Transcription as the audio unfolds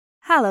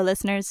Hello,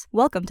 listeners.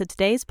 Welcome to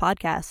today's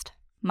podcast.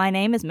 My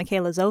name is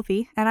Michaela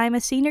Zophi, and I'm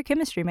a senior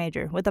chemistry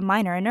major with a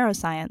minor in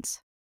neuroscience.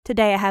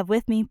 Today I have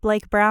with me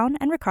Blake Brown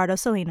and Ricardo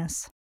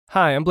Salinas.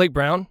 Hi, I'm Blake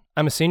Brown.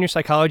 I'm a senior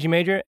psychology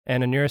major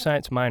and a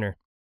neuroscience minor.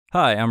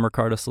 Hi, I'm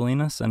Ricardo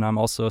Salinas, and I'm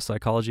also a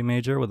psychology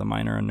major with a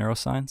minor in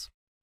neuroscience.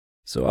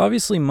 So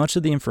obviously, much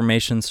of the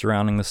information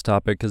surrounding this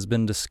topic has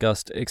been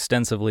discussed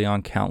extensively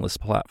on countless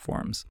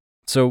platforms.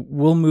 So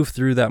we'll move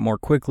through that more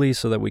quickly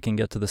so that we can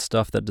get to the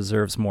stuff that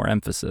deserves more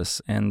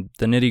emphasis and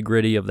the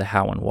nitty-gritty of the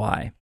how and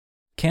why.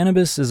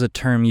 Cannabis is a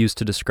term used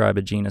to describe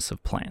a genus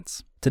of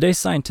plants. Today's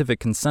scientific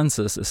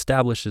consensus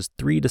establishes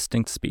 3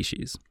 distinct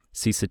species: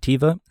 C.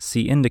 sativa,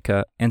 C.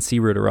 indica, and C.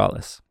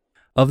 ruderalis.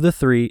 Of the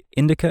 3,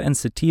 indica and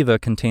sativa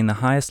contain the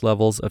highest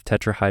levels of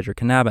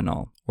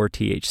tetrahydrocannabinol, or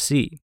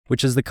THC,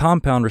 which is the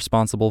compound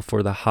responsible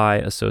for the high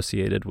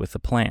associated with the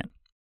plant.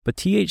 But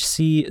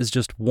THC is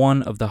just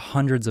one of the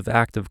hundreds of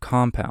active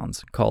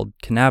compounds, called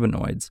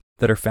cannabinoids,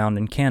 that are found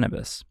in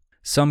cannabis.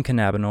 Some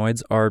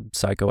cannabinoids are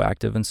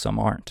psychoactive and some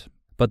aren't.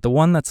 But the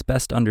one that's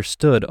best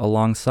understood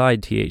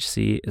alongside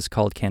THC is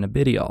called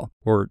cannabidiol,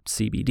 or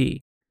CBD.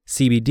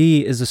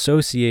 CBD is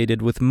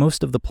associated with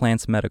most of the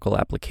plant's medical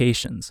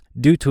applications,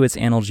 due to its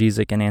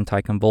analgesic and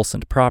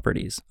anticonvulsant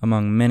properties,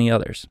 among many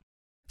others.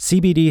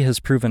 CBD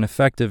has proven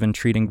effective in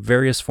treating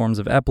various forms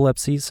of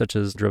epilepsy, such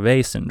as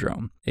Dravet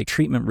syndrome, a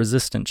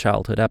treatment-resistant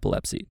childhood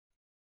epilepsy.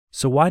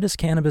 So why does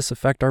cannabis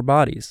affect our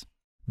bodies?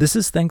 This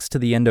is thanks to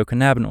the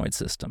endocannabinoid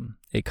system,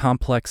 a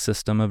complex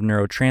system of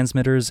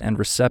neurotransmitters and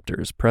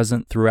receptors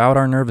present throughout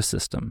our nervous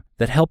system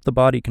that help the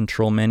body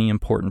control many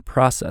important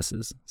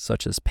processes,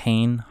 such as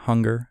pain,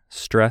 hunger,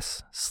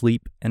 stress,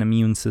 sleep, and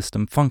immune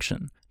system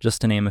function,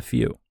 just to name a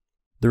few.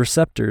 The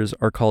receptors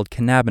are called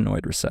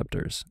cannabinoid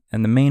receptors,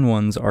 and the main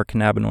ones are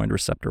cannabinoid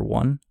receptor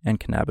 1 and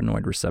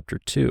cannabinoid receptor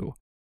 2,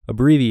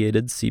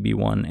 abbreviated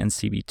CB1 and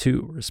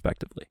CB2,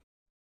 respectively.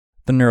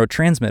 The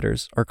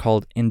neurotransmitters are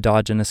called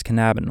endogenous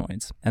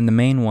cannabinoids, and the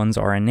main ones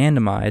are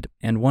anandamide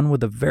and one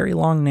with a very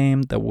long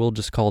name that we'll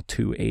just call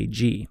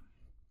 2-AG.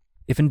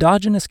 If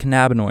endogenous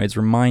cannabinoids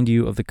remind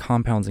you of the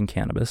compounds in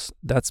cannabis,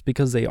 that's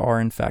because they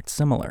are in fact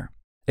similar,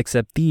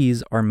 except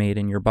these are made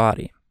in your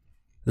body.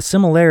 The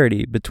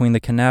similarity between the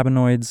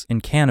cannabinoids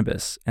in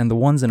cannabis and the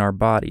ones in our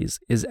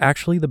bodies is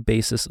actually the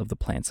basis of the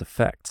plant's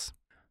effects.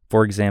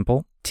 For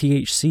example,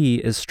 THC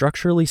is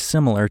structurally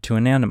similar to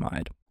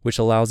anandamide, which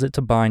allows it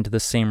to bind to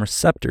the same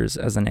receptors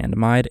as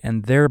anandamide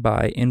and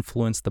thereby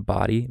influence the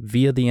body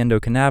via the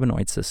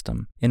endocannabinoid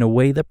system in a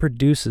way that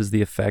produces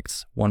the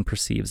effects one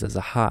perceives as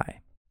a high.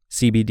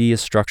 CBD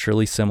is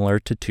structurally similar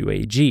to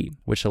 2-AG,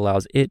 which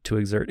allows it to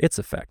exert its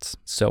effects,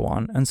 so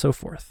on and so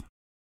forth.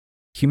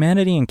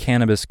 Humanity and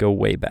cannabis go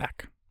way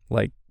back,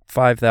 like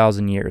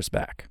 5,000 years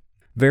back.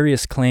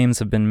 Various claims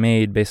have been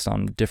made based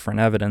on different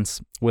evidence,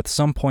 with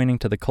some pointing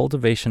to the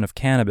cultivation of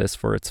cannabis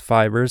for its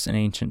fibers in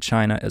ancient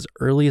China as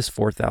early as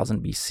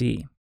 4000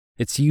 BC.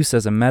 Its use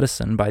as a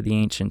medicine by the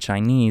ancient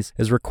Chinese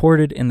is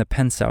recorded in the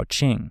Pensao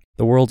Qing,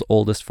 the world's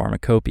oldest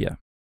pharmacopoeia.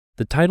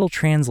 The title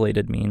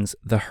translated means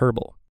the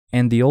herbal,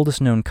 and the oldest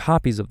known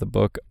copies of the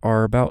book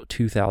are about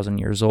 2,000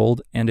 years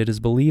old, and it is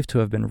believed to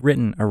have been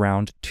written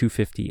around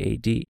 250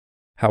 AD.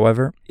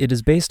 However, it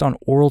is based on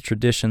oral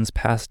traditions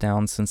passed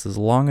down since as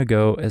long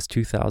ago as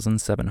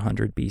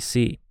 2700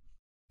 BC.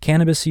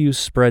 Cannabis use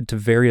spread to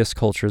various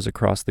cultures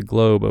across the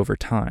globe over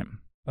time.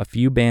 A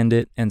few banned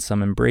it and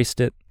some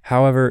embraced it.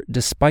 However,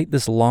 despite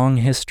this long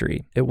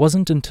history, it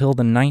wasn't until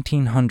the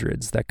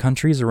 1900s that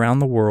countries around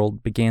the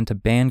world began to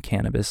ban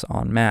cannabis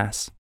en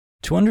masse.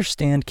 To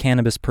understand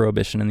cannabis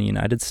prohibition in the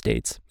United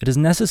States, it is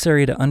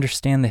necessary to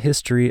understand the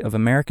history of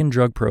American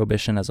drug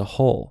prohibition as a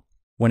whole.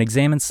 When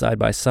examined side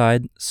by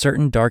side,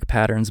 certain dark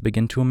patterns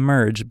begin to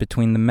emerge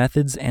between the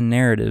methods and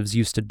narratives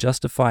used to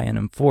justify and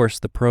enforce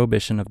the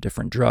prohibition of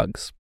different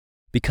drugs.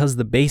 Because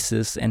the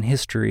basis and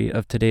history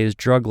of today's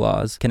drug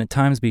laws can at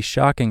times be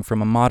shocking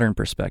from a modern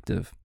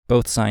perspective,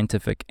 both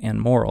scientific and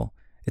moral,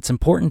 it's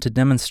important to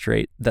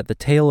demonstrate that the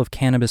tale of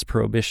cannabis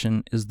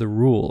prohibition is the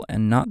rule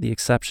and not the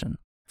exception.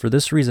 For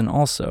this reason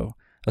also,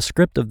 a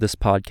script of this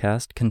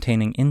podcast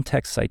containing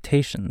in-text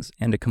citations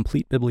and a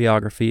complete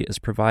bibliography is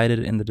provided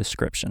in the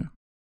description.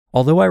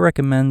 Although I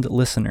recommend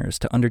listeners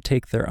to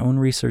undertake their own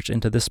research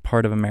into this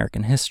part of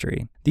American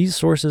history, these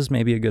sources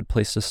may be a good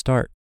place to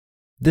start.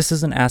 This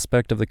is an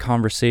aspect of the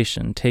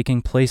conversation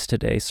taking place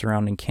today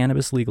surrounding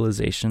cannabis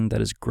legalization that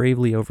is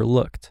gravely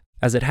overlooked,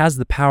 as it has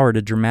the power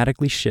to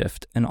dramatically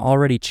shift an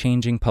already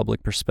changing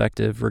public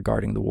perspective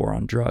regarding the war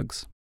on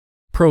drugs.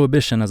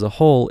 Prohibition as a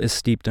whole is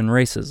steeped in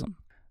racism.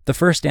 The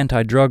first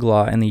anti-drug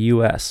law in the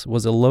U.S.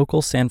 was a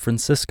local San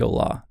Francisco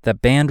law that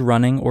banned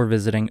running or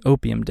visiting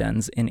opium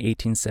dens in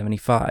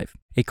 1875,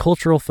 a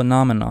cultural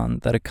phenomenon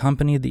that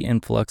accompanied the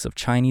influx of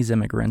Chinese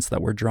immigrants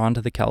that were drawn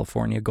to the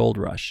California gold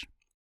rush.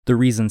 The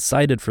reason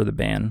cited for the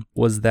ban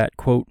was that,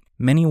 quote,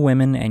 many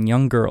women and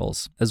young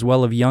girls, as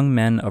well as young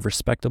men of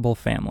respectable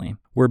family,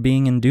 were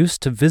being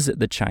induced to visit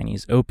the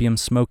Chinese opium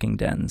smoking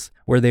dens,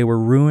 where they were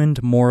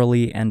ruined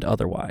morally and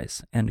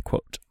otherwise, end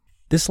quote.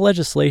 This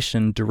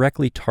legislation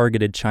directly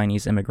targeted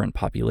Chinese immigrant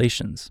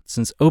populations,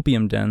 since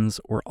opium dens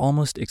were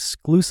almost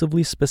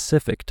exclusively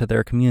specific to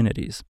their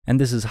communities, and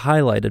this is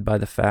highlighted by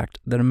the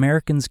fact that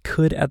Americans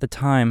could at the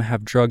time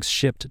have drugs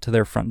shipped to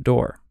their front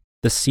door.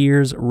 The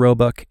Sears,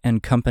 Roebuck,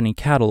 and Company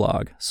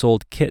catalog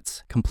sold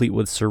kits complete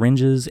with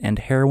syringes and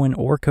heroin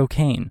or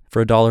cocaine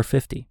for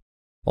 $1.50.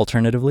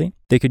 Alternatively,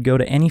 they could go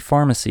to any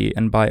pharmacy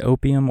and buy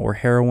opium or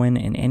heroin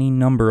in any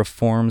number of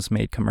forms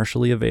made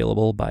commercially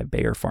available by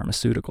Bayer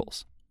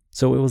Pharmaceuticals.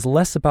 So it was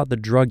less about the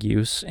drug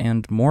use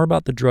and more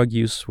about the drug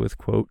use with,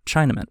 quote,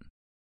 Chinamen.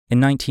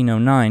 In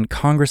 1909,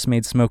 Congress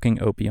made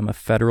smoking opium a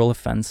federal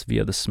offense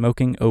via the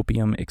Smoking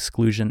Opium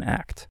Exclusion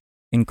Act.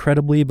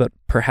 Incredibly, but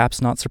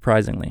perhaps not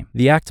surprisingly,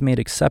 the act made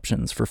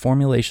exceptions for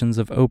formulations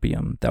of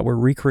opium that were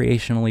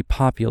recreationally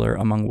popular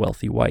among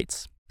wealthy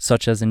whites,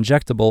 such as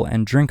injectable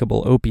and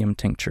drinkable opium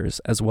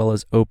tinctures as well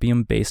as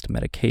opium-based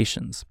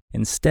medications,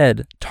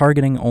 instead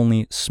targeting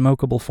only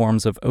smokable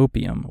forms of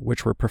opium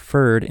which were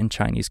preferred in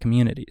Chinese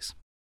communities.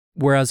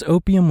 Whereas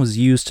opium was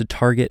used to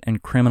target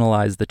and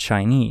criminalize the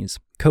Chinese,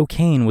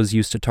 cocaine was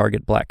used to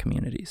target black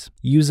communities,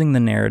 using the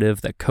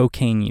narrative that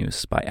cocaine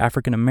use by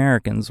African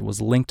Americans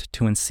was linked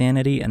to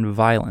insanity and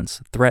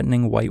violence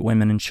threatening white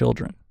women and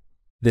children.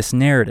 This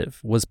narrative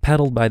was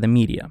peddled by the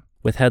media,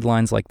 with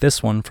headlines like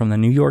this one from the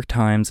New York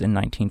Times in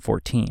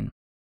 1914.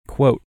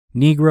 Quote,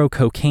 Negro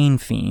cocaine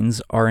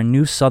fiends are a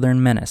new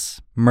Southern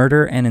menace,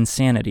 murder and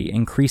insanity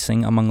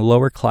increasing among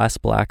lower-class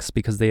blacks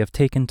because they have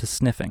taken to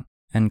sniffing,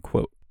 end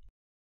quote.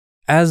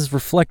 As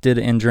reflected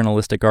in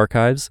journalistic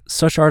archives,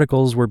 such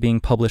articles were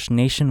being published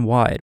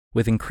nationwide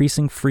with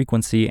increasing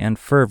frequency and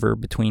fervor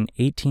between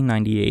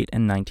 1898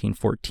 and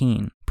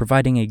 1914,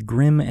 providing a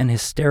grim and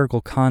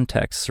hysterical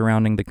context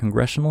surrounding the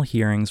congressional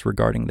hearings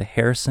regarding the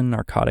Harrison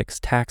Narcotics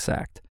Tax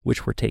Act,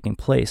 which were taking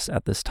place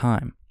at this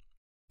time.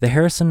 The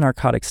Harrison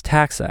Narcotics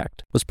Tax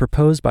Act was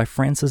proposed by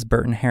Francis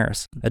Burton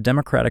Harris, a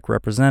Democratic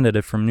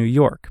representative from New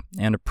York,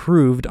 and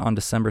approved on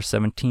December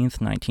 17,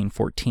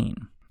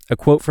 1914. A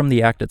quote from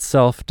the act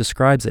itself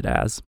describes it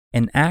as,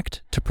 an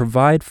act to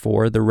provide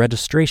for the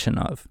registration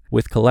of,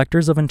 with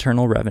collectors of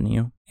internal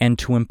revenue, and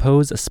to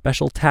impose a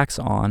special tax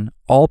on,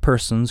 all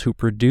persons who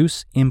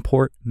produce,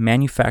 import,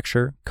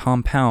 manufacture,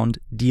 compound,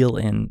 deal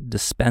in,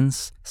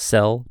 dispense,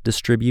 sell,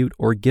 distribute,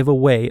 or give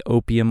away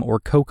opium or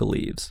coca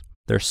leaves,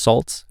 their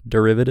salts,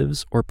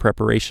 derivatives, or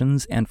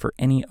preparations, and for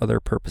any other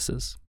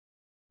purposes.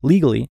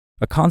 Legally,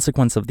 a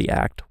consequence of the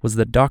act was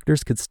that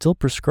doctors could still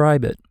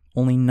prescribe it,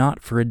 only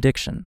not for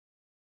addiction.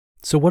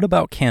 So what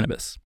about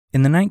cannabis?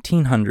 In the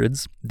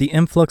 1900s, the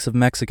influx of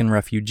Mexican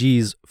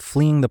refugees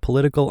fleeing the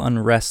political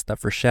unrest that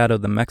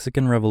foreshadowed the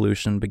Mexican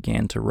Revolution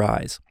began to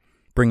rise,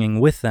 bringing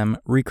with them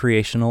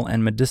recreational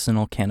and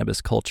medicinal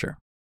cannabis culture.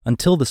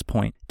 Until this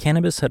point,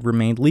 cannabis had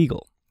remained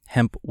legal.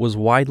 Hemp was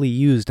widely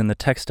used in the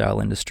textile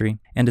industry,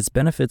 and its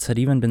benefits had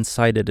even been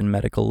cited in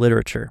medical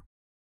literature.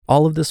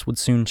 All of this would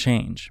soon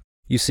change.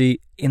 You see,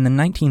 in the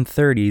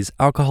 1930s,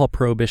 alcohol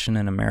prohibition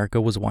in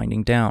America was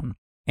winding down.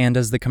 And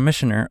as the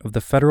commissioner of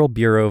the Federal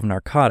Bureau of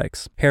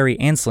Narcotics, Harry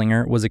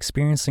Anslinger was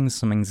experiencing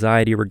some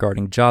anxiety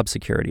regarding job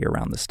security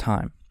around this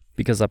time.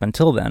 Because up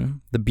until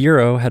then, the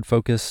Bureau had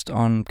focused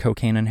on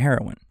cocaine and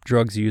heroin,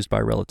 drugs used by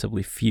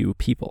relatively few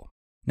people.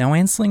 Now,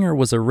 Anslinger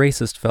was a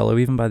racist fellow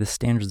even by the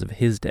standards of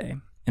his day.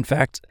 In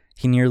fact,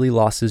 he nearly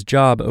lost his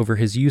job over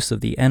his use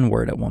of the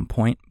N-word at one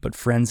point, but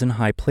friends in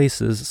high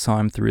places saw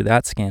him through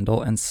that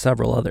scandal and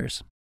several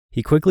others.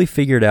 He quickly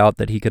figured out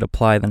that he could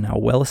apply the now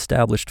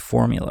well-established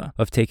formula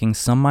of taking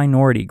some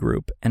minority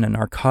group and a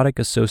narcotic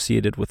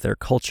associated with their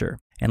culture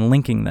and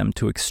linking them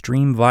to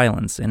extreme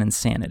violence and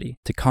insanity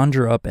to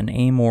conjure up an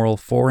amoral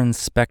foreign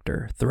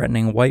specter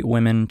threatening white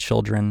women,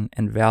 children,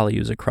 and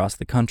values across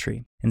the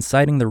country,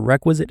 inciting the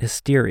requisite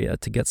hysteria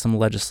to get some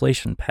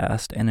legislation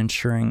passed and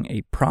ensuring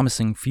a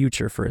promising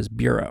future for his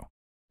bureau.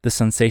 The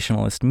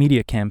sensationalist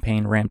media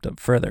campaign ramped up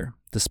further,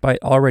 despite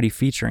already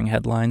featuring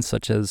headlines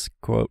such as,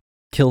 quote,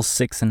 Kills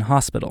 6 in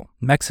hospital.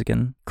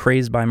 Mexican,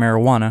 crazed by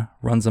marijuana,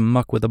 runs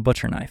amok with a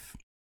butcher knife,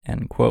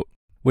 end quote,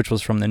 which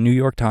was from the New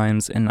York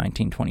Times in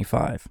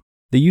 1925.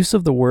 The use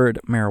of the word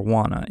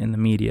marijuana in the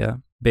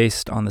media,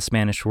 based on the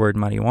Spanish word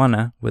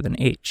marihuana with an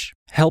H,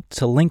 helped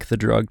to link the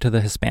drug to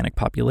the Hispanic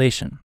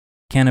population.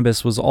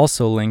 Cannabis was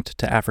also linked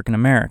to African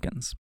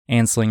Americans.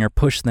 Anslinger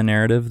pushed the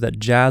narrative that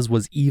jazz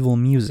was evil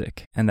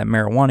music and that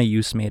marijuana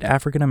use made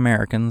African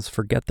Americans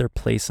forget their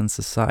place in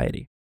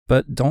society.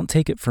 But don't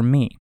take it from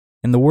me.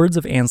 In the words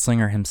of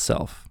Anslinger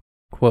himself,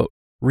 quote,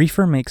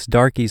 reefer makes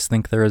darkies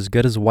think they're as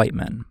good as white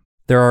men.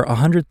 There are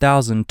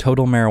 100,000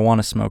 total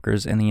marijuana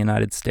smokers in the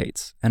United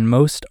States, and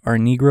most are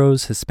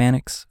Negroes,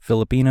 Hispanics,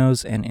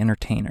 Filipinos, and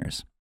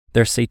entertainers.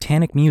 Their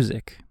satanic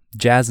music,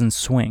 jazz and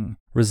swing,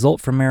 result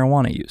from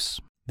marijuana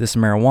use. This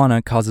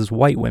marijuana causes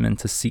white women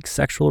to seek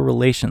sexual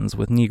relations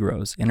with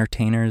Negroes,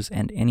 entertainers,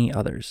 and any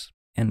others,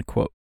 end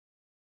quote.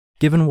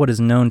 Given what is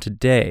known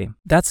today,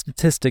 that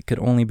statistic could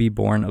only be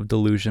born of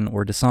delusion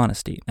or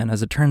dishonesty, and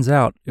as it turns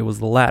out, it was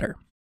the latter.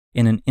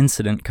 In an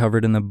incident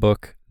covered in the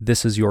book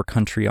This Is Your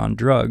Country on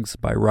Drugs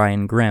by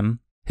Ryan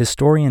Grimm,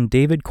 Historian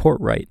David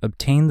Courtwright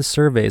obtained the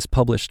surveys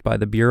published by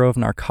the Bureau of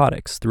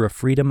Narcotics through a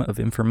Freedom of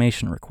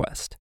Information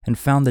request and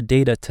found the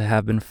data to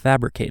have been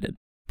fabricated.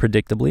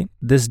 Predictably,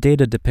 this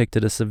data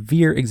depicted a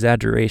severe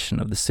exaggeration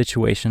of the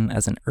situation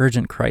as an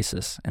urgent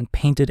crisis and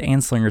painted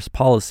Anslinger's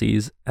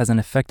policies as an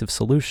effective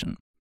solution.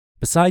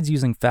 Besides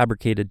using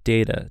fabricated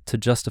data to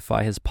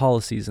justify his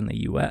policies in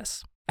the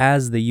U.S.,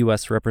 as the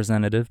U.S.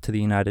 representative to the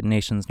United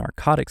Nations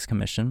Narcotics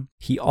Commission,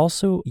 he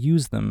also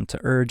used them to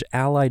urge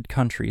allied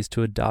countries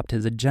to adopt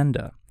his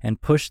agenda and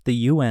pushed the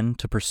UN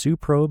to pursue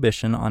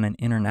prohibition on an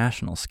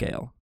international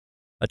scale.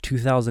 A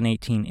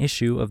 2018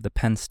 issue of the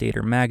Penn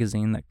Stater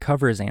magazine that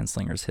covers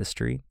Anslinger's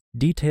history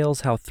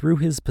details how through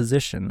his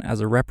position as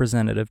a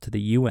representative to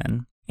the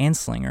UN,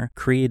 Anslinger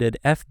created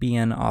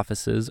FBN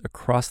offices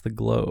across the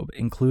globe,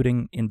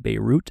 including in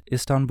Beirut,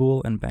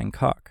 Istanbul, and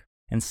Bangkok,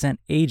 and sent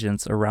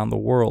agents around the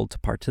world to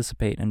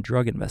participate in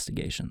drug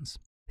investigations.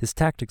 His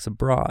tactics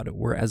abroad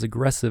were as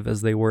aggressive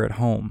as they were at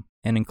home,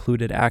 and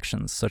included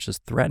actions such as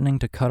threatening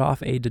to cut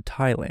off aid to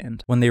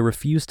Thailand when they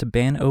refused to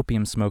ban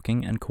opium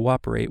smoking and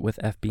cooperate with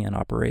FBN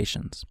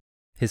operations.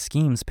 His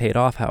schemes paid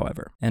off,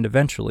 however, and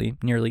eventually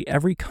nearly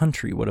every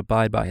country would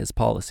abide by his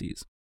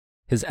policies.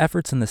 His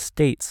efforts in the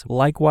States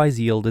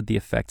likewise yielded the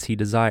effects he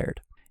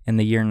desired. In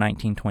the year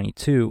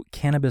 1922,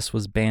 cannabis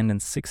was banned in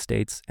 6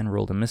 states and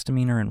ruled a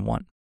misdemeanor in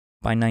 1.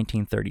 By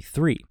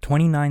 1933,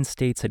 29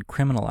 states had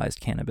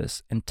criminalized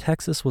cannabis, and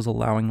Texas was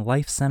allowing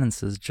life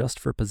sentences just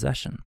for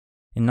possession.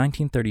 In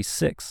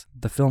 1936,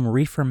 the film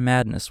Reefer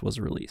Madness was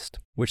released,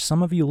 which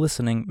some of you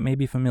listening may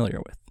be familiar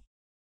with.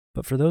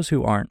 But for those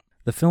who aren't,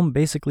 the film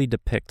basically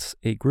depicts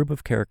a group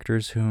of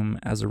characters whom,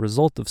 as a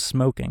result of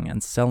smoking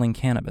and selling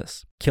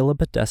cannabis, kill a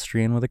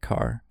pedestrian with a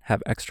car,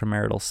 have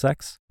extramarital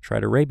sex,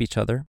 try to rape each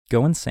other,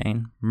 go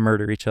insane,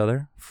 murder each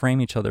other, frame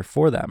each other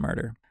for that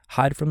murder,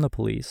 hide from the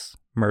police,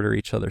 murder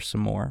each other some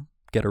more,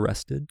 get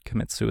arrested,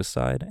 commit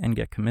suicide, and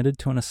get committed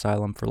to an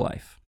asylum for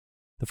life.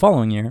 The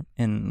following year,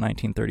 in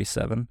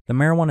 1937, the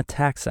Marijuana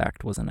Tax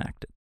Act was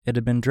enacted. It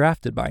had been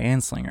drafted by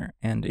Anslinger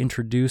and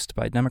introduced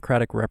by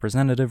Democratic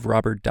Representative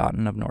Robert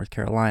Doughton of North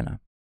Carolina.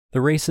 The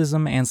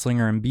racism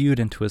Anslinger imbued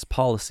into his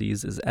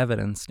policies is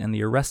evidenced in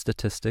the arrest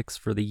statistics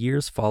for the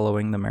years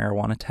following the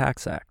Marijuana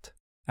Tax Act.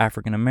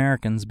 African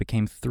Americans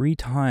became 3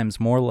 times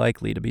more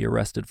likely to be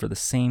arrested for the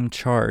same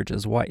charge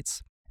as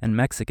whites, and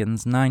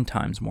Mexicans 9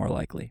 times more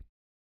likely.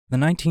 The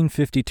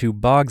 1952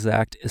 Boggs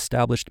Act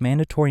established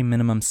mandatory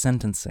minimum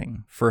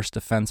sentencing, first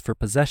offense for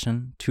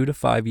possession, 2 to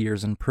 5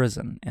 years in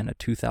prison, and a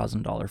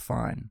 $2,000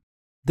 fine.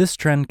 This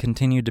trend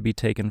continued to be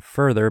taken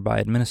further by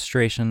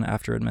administration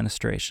after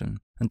administration,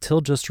 until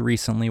just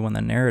recently when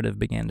the narrative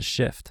began to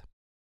shift.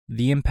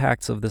 The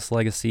impacts of this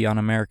legacy on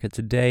America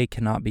today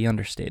cannot be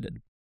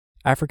understated.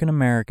 African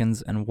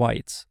Americans and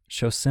whites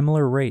show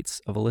similar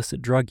rates of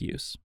illicit drug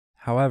use.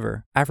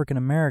 However, African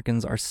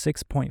Americans are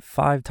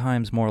 6.5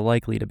 times more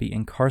likely to be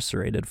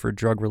incarcerated for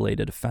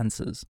drug-related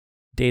offenses.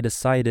 Data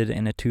cited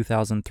in a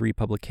 2003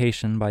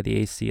 publication by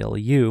the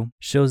ACLU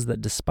shows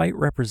that despite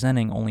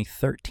representing only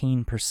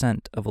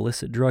 13% of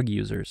illicit drug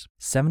users,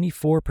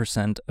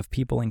 74% of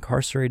people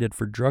incarcerated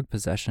for drug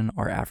possession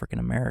are African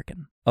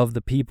American. Of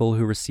the people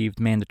who received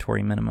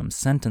mandatory minimum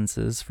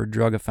sentences for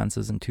drug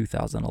offenses in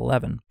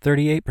 2011,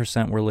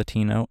 38% were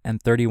Latino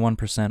and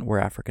 31% were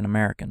African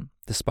American,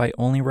 despite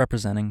only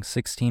representing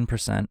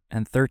 16%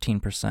 and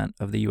 13%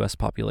 of the U.S.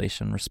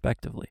 population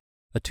respectively.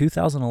 A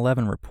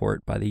 2011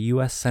 report by the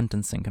U.S.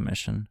 Sentencing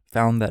Commission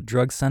found that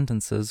drug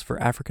sentences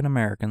for African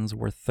Americans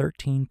were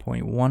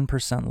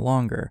 13.1%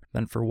 longer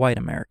than for white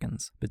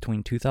Americans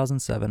between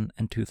 2007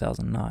 and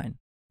 2009.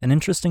 An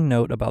interesting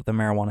note about the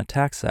Marijuana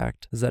Tax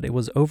Act is that it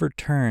was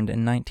overturned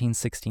in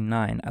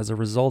 1969 as a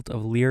result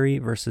of Leary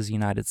versus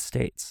United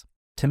States.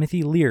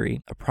 Timothy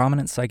Leary, a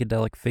prominent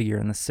psychedelic figure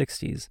in the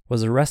 60s,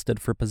 was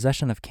arrested for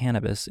possession of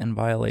cannabis in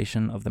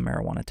violation of the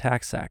Marijuana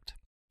Tax Act.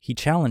 He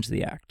challenged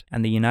the act,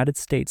 and the United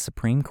States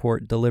Supreme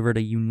Court delivered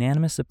a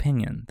unanimous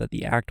opinion that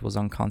the act was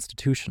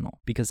unconstitutional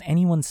because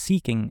anyone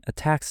seeking a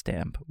tax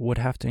stamp would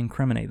have to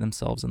incriminate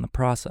themselves in the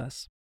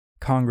process.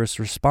 Congress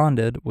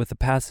responded with the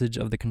passage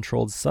of the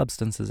Controlled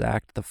Substances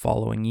Act the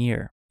following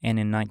year, and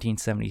in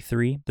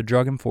 1973, the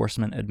Drug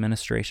Enforcement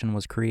Administration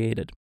was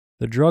created.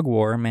 The drug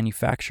war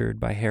manufactured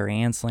by Harry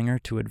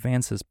Anslinger to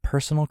advance his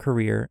personal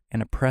career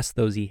and oppress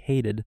those he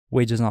hated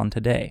wages on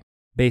today.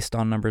 Based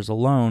on numbers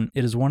alone,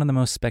 it is one of the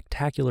most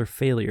spectacular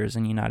failures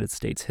in United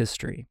States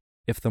history.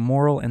 If the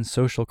moral and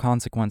social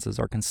consequences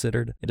are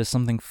considered, it is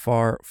something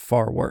far,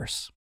 far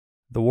worse.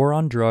 The war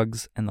on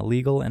drugs and the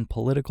legal and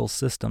political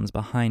systems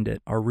behind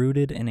it are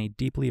rooted in a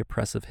deeply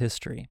oppressive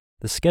history.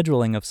 The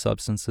scheduling of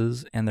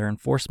substances and their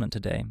enforcement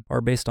today are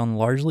based on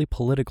largely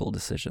political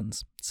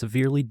decisions,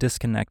 severely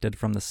disconnected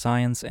from the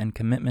science and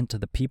commitment to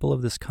the people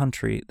of this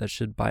country that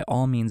should by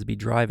all means be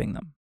driving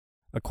them.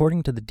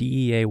 According to the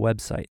DEA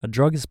website, a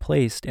drug is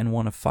placed in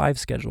one of 5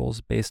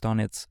 schedules based on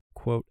its,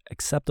 quote,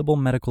 acceptable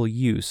medical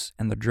use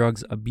and the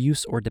drug's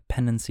abuse or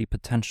dependency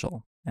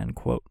potential, end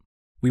quote.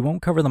 We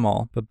won't cover them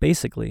all, but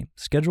basically,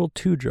 Schedule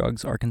II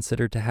drugs are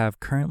considered to have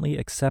currently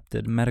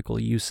accepted medical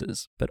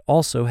uses, but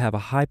also have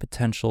a high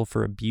potential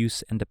for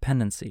abuse and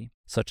dependency,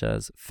 such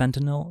as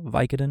fentanyl,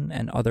 Vicodin,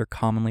 and other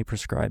commonly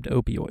prescribed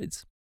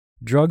opioids.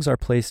 Drugs are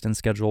placed in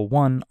Schedule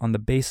I on the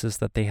basis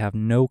that they have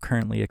no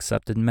currently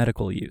accepted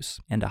medical use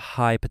and a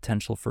high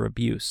potential for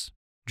abuse.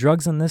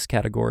 Drugs in this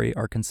category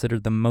are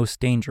considered the most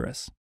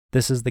dangerous.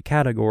 This is the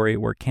category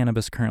where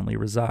cannabis currently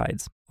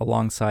resides,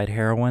 alongside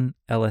heroin,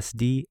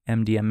 LSD,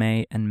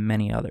 MDMA, and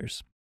many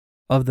others.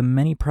 Of the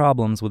many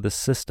problems with this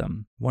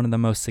system, one of the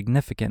most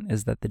significant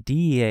is that the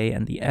DEA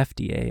and the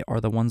FDA are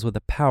the ones with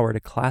the power to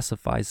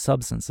classify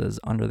substances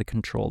under the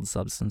Controlled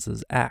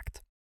Substances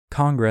Act.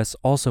 Congress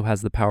also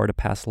has the power to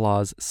pass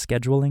laws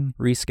scheduling,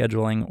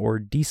 rescheduling, or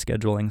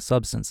descheduling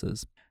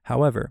substances.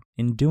 However,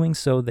 in doing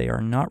so, they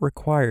are not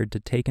required to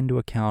take into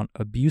account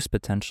abuse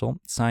potential,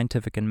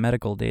 scientific and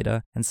medical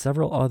data, and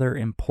several other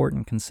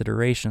important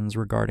considerations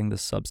regarding the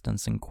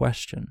substance in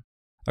question.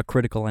 A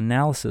critical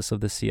analysis of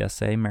the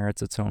CSA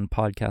merits its own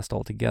podcast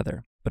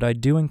altogether, but I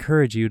do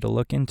encourage you to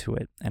look into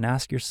it and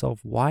ask yourself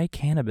why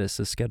cannabis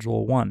is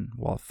Schedule I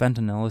while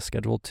fentanyl is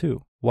Schedule II,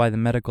 why the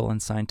medical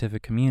and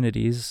scientific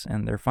communities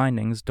and their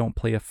findings don't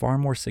play a far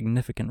more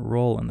significant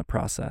role in the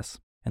process.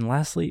 And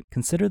lastly,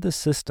 consider this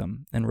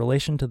system in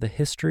relation to the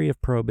history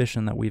of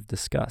prohibition that we've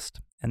discussed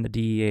and the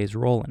DEA's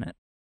role in it.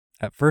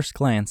 At first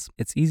glance,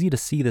 it's easy to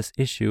see this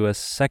issue as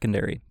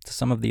secondary to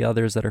some of the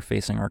others that are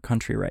facing our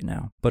country right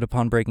now. But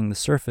upon breaking the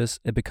surface,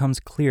 it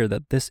becomes clear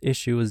that this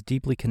issue is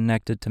deeply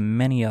connected to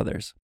many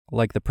others,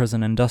 like the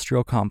prison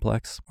industrial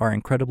complex, our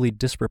incredibly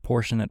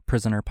disproportionate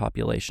prisoner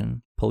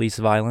population, police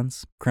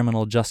violence,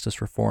 criminal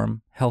justice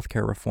reform,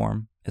 healthcare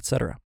reform,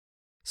 etc.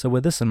 So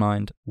with this in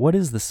mind, what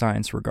is the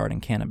science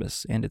regarding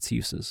cannabis and its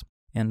uses,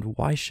 and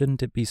why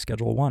shouldn't it be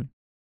Schedule I?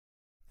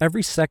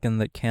 Every second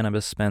that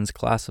cannabis spends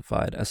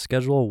classified as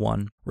Schedule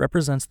I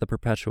represents the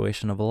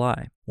perpetuation of a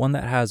lie, one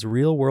that has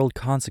real-world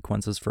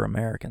consequences for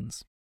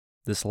Americans.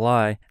 This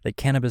lie, that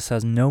cannabis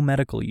has no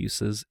medical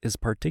uses, is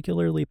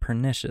particularly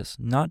pernicious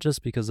not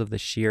just because of the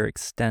sheer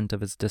extent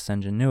of its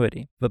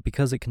disingenuity, but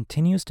because it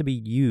continues to be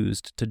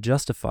used to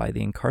justify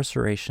the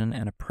incarceration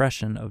and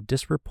oppression of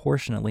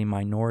disproportionately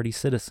minority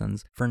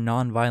citizens for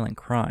nonviolent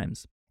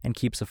crimes, and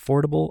keeps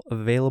affordable,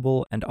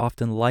 available, and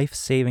often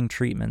life-saving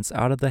treatments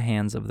out of the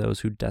hands of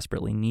those who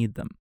desperately need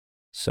them.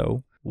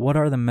 So, what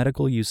are the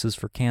medical uses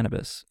for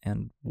cannabis,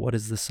 and what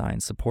is the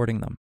science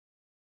supporting them?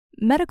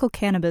 Medical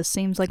cannabis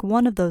seems like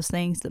one of those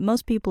things that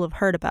most people have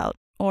heard about,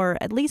 or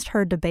at least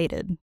heard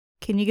debated.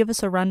 Can you give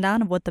us a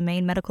rundown of what the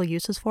main medical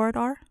uses for it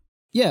are?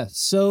 Yeah,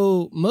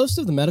 so most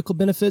of the medical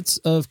benefits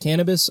of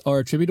cannabis are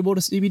attributable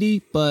to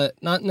CBD, but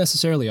not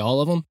necessarily all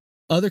of them.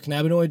 Other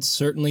cannabinoids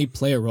certainly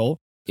play a role.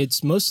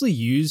 It's mostly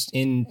used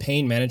in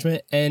pain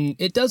management, and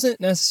it doesn't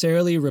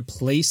necessarily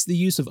replace the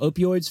use of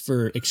opioids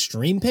for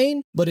extreme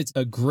pain, but it's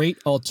a great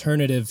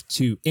alternative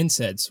to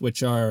NSAIDs,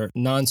 which are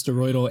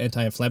non-steroidal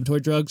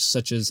anti-inflammatory drugs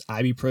such as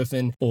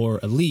ibuprofen or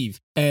Aleve.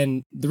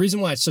 And the reason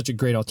why it's such a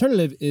great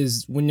alternative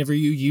is whenever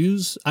you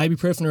use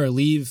ibuprofen or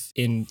Aleve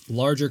in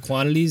larger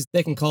quantities,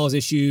 they can cause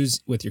issues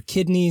with your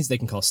kidneys, they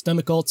can cause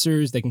stomach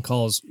ulcers, they can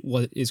cause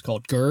what is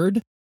called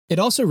GERD. It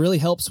also really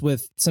helps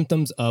with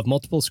symptoms of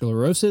multiple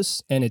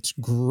sclerosis, and it's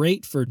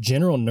great for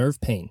general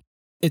nerve pain.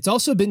 It's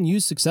also been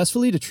used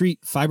successfully to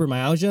treat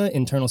fibromyalgia,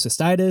 internal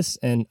cystitis,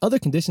 and other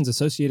conditions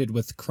associated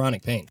with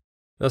chronic pain.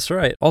 That's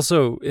right.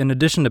 Also, in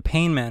addition to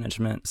pain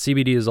management,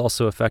 CBD is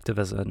also effective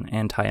as an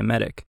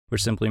antiemetic,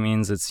 which simply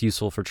means it's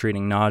useful for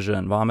treating nausea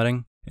and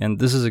vomiting. And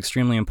this is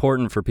extremely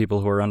important for people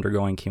who are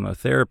undergoing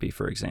chemotherapy,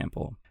 for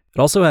example. It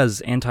also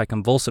has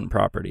anticonvulsant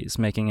properties,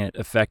 making it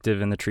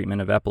effective in the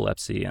treatment of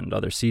epilepsy and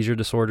other seizure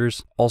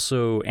disorders.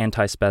 Also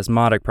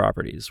antispasmodic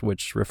properties,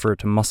 which refer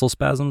to muscle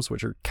spasms,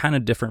 which are kind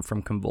of different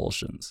from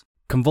convulsions.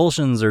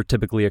 Convulsions are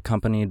typically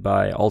accompanied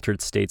by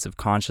altered states of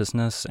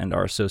consciousness and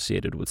are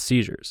associated with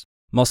seizures.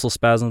 Muscle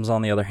spasms,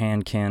 on the other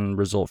hand, can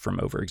result from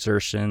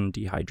overexertion,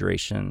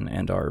 dehydration,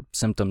 and are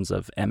symptoms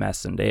of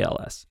MS and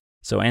ALS.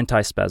 So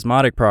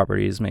antispasmodic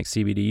properties make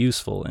CBD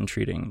useful in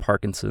treating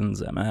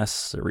Parkinson's, MS,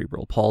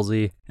 cerebral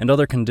palsy, and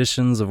other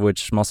conditions of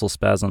which muscle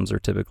spasms are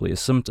typically a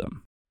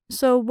symptom.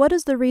 So what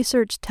does the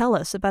research tell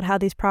us about how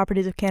these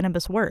properties of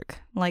cannabis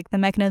work, like the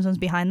mechanisms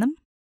behind them?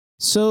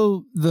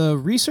 So the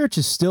research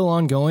is still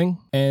ongoing,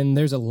 and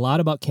there's a lot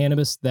about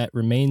cannabis that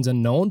remains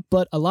unknown,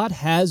 but a lot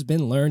has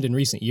been learned in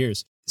recent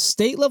years.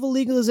 State-level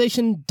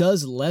legalization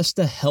does less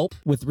to help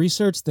with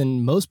research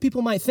than most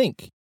people might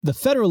think. The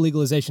federal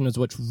legalization is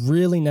what's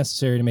really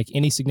necessary to make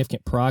any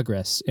significant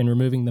progress in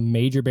removing the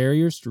major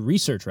barriers to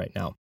research right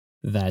now.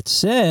 That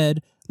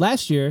said,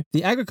 last year,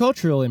 the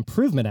Agricultural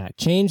Improvement Act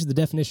changed the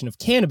definition of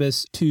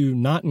cannabis to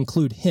not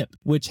include hemp,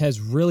 which has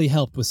really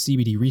helped with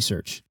CBD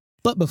research.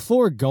 But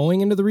before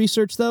going into the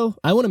research, though,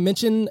 I want to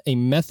mention a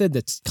method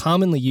that's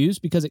commonly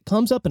used because it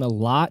comes up in a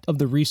lot of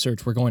the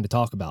research we're going to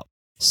talk about.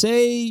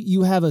 Say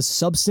you have a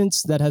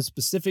substance that has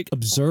specific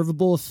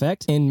observable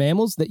effect in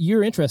mammals that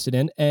you're interested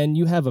in, and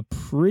you have a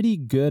pretty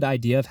good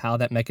idea of how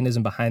that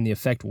mechanism behind the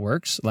effect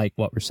works, like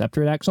what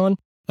receptor it acts on.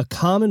 A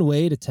common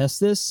way to test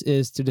this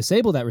is to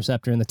disable that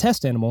receptor in the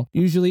test animal,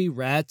 usually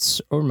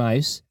rats or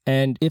mice,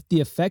 and if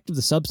the effect of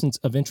the substance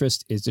of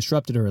interest is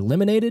disrupted or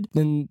eliminated,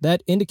 then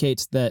that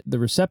indicates that the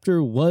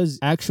receptor was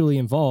actually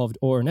involved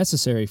or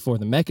necessary for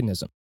the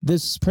mechanism.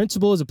 This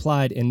principle is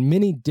applied in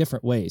many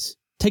different ways.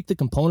 Take the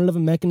component of a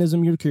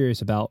mechanism you're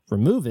curious about,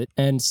 remove it,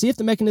 and see if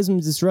the mechanism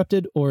is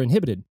disrupted or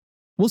inhibited.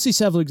 We'll see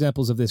several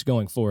examples of this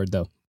going forward,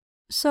 though.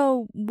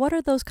 So, what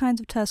are those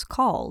kinds of tests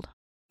called?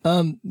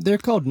 They're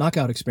called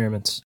knockout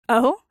experiments.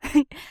 Oh?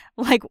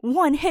 Like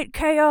one-hit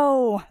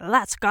KO!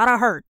 That's gotta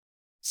hurt!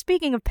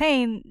 Speaking of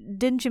pain,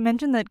 didn't you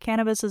mention that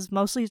cannabis is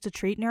mostly used to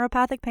treat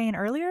neuropathic pain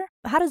earlier?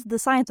 How does the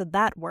science of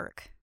that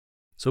work?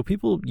 So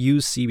people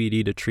use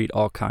CBD to treat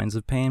all kinds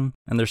of pain,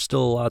 and there's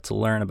still a lot to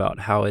learn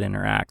about how it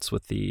interacts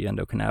with the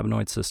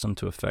endocannabinoid system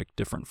to affect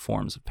different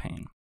forms of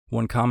pain.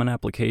 One common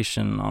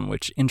application on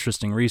which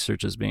interesting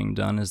research is being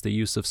done is the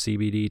use of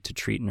CBD to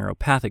treat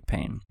neuropathic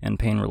pain and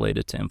pain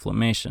related to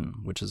inflammation,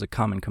 which is a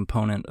common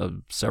component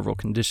of several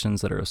conditions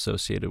that are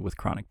associated with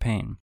chronic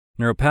pain.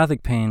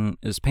 Neuropathic pain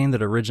is pain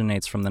that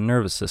originates from the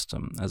nervous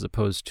system, as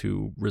opposed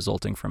to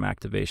resulting from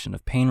activation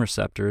of pain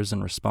receptors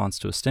in response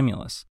to a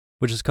stimulus,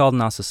 which is called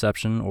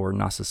nociception or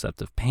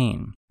nociceptive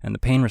pain, and the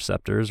pain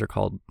receptors are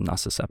called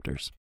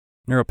nociceptors.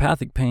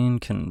 Neuropathic pain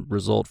can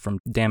result from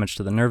damage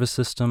to the nervous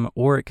system,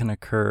 or it can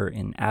occur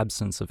in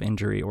absence of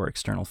injury or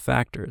external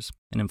factors,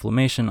 and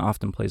inflammation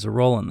often plays a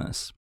role in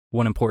this.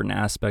 One important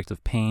aspect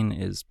of pain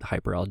is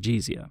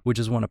hyperalgesia, which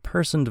is when a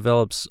person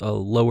develops a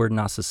lower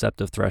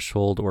nociceptive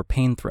threshold or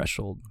pain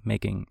threshold,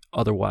 making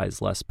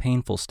otherwise less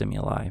painful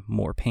stimuli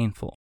more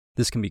painful.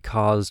 This can be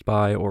caused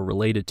by or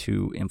related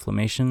to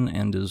inflammation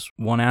and is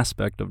one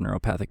aspect of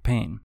neuropathic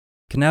pain.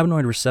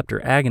 Cannabinoid receptor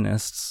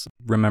agonists,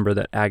 remember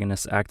that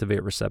agonists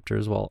activate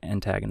receptors while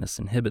antagonists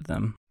inhibit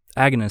them.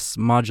 Agonists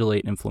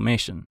modulate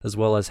inflammation, as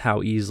well as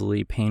how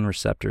easily pain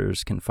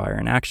receptors can fire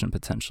an action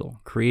potential,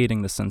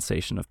 creating the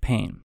sensation of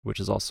pain, which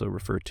is also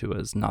referred to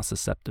as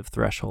nociceptive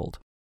threshold.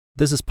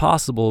 This is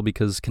possible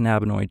because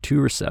cannabinoid 2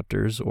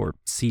 receptors, or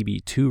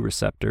CB2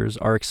 receptors,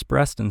 are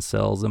expressed in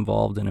cells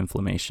involved in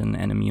inflammation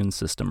and immune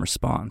system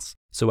response.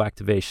 So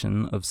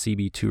activation of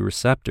CB2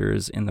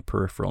 receptors in the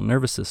peripheral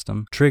nervous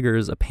system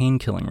triggers a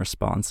pain-killing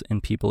response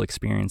in people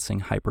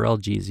experiencing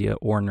hyperalgesia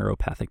or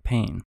neuropathic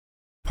pain.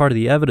 Part of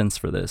the evidence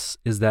for this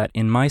is that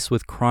in mice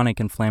with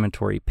chronic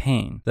inflammatory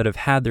pain that have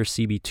had their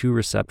CB2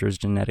 receptors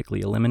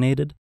genetically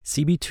eliminated,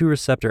 CB2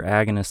 receptor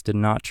agonists did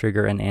not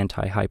trigger an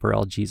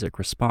anti-hyperalgesic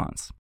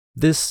response.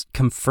 This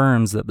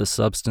confirms that the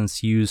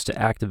substance used to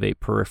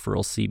activate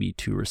peripheral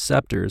CB2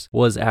 receptors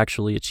was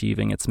actually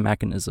achieving its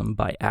mechanism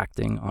by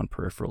acting on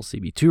peripheral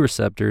CB2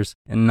 receptors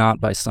and not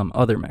by some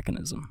other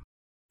mechanism.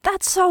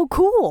 That's so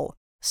cool!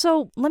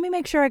 So, let me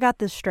make sure I got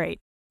this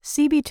straight.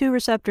 CB2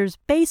 receptors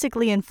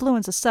basically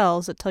influence the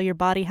cells that tell your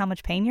body how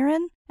much pain you're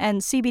in, and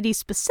CBD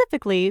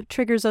specifically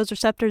triggers those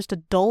receptors to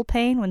dull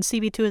pain when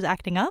CB2 is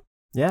acting up?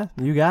 Yeah,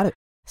 you got it.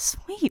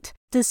 Sweet.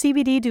 Does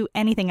CBD do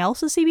anything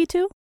else with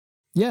CB2?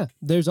 Yeah,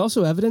 there's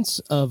also evidence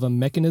of a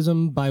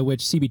mechanism by which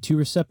CB2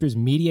 receptors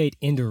mediate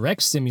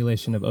indirect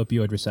stimulation of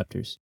opioid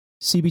receptors.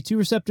 CB2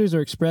 receptors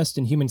are expressed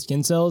in human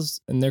skin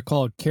cells, and they're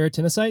called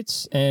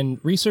keratinocytes, and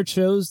research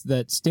shows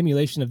that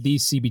stimulation of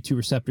these CB2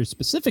 receptors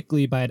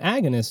specifically by an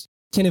agonist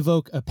can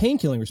evoke a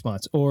pain-killing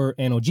response, or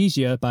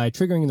analgesia, by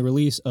triggering the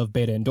release of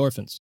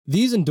beta-endorphins.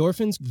 These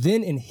endorphins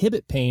then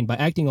inhibit pain by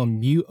acting on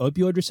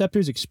mu-opioid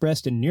receptors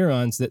expressed in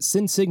neurons that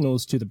send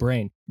signals to the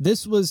brain.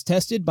 This was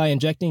tested by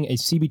injecting a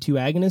CB2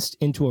 agonist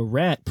into a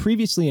rat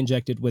previously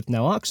injected with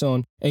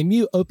naloxone, a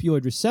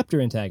mu-opioid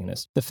receptor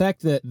antagonist. The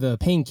fact that the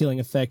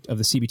pain-killing effect of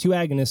the CB2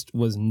 agonist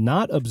was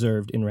not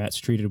observed in rats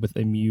treated with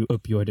a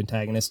mu-opioid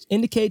antagonist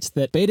indicates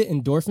that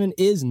beta-endorphin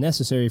is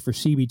necessary for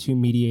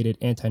CB2-mediated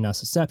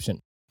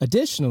anti-nociception.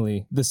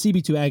 Additionally, the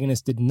CB2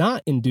 agonist did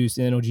not induce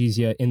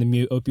analgesia in the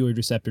mu-opioid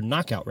receptor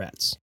knockout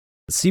rats.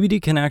 CBD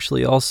can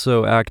actually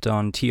also act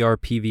on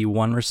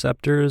TRPV1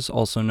 receptors,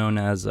 also known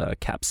as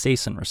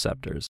capsaicin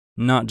receptors,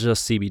 not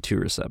just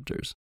CB2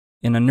 receptors.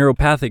 In a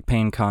neuropathic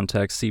pain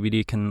context,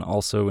 CBD can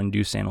also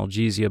induce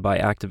analgesia by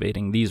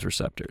activating these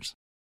receptors.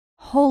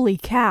 Holy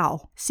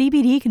cow.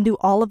 CBD can do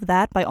all of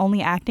that by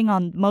only acting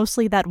on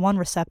mostly that one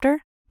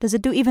receptor? Does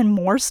it do even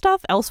more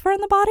stuff elsewhere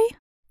in the body?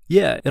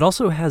 Yeah, it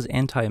also has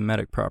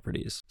antiemetic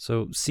properties.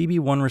 So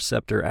CB1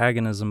 receptor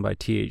agonism by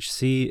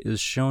THC is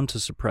shown to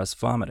suppress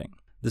vomiting.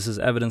 This is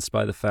evidenced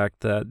by the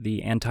fact that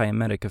the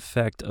antiemetic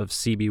effect of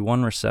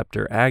CB1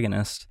 receptor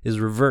agonist is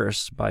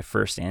reversed by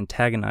first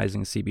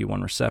antagonizing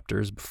CB1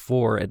 receptors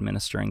before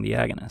administering the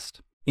agonist.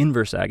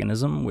 Inverse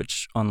agonism,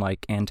 which,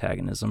 unlike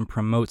antagonism,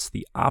 promotes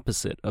the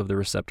opposite of the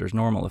receptor's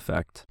normal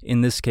effect,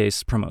 in this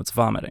case promotes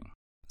vomiting.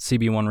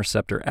 CB1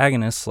 receptor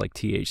agonists like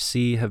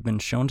THC have been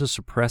shown to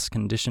suppress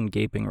conditioned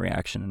gaping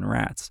reaction in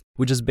rats,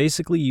 which is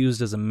basically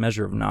used as a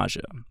measure of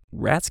nausea.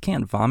 Rats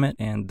can't vomit,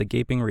 and the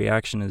gaping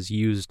reaction is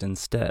used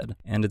instead,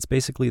 and it's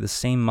basically the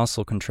same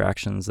muscle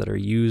contractions that are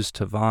used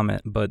to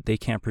vomit, but they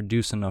can't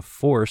produce enough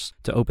force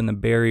to open the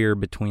barrier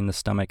between the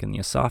stomach and the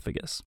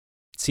esophagus.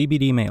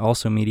 CBD may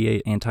also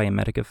mediate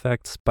antiemetic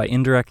effects by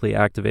indirectly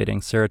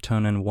activating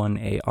serotonin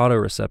 1A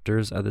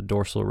autoreceptors at the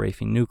dorsal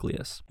raphe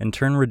nucleus, in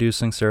turn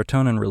reducing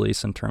serotonin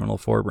release in terminal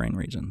forebrain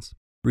regions.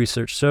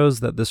 Research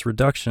shows that this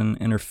reduction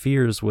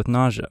interferes with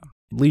nausea.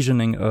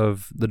 Lesioning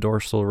of the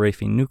dorsal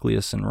raphe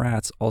nucleus in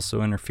rats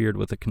also interfered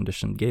with a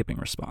conditioned gaping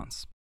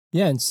response.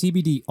 Yeah, and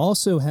CBD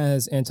also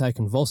has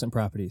anticonvulsant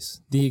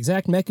properties. The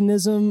exact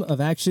mechanism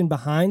of action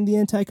behind the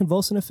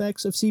anticonvulsant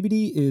effects of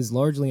CBD is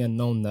largely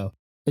unknown, though.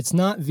 It's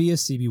not via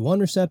CB1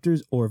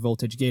 receptors or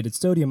voltage-gated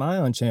sodium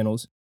ion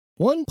channels.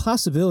 One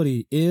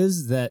possibility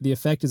is that the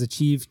effect is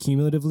achieved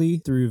cumulatively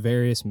through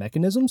various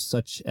mechanisms,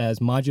 such as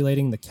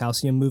modulating the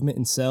calcium movement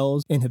in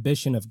cells,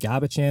 inhibition of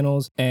GABA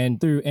channels, and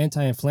through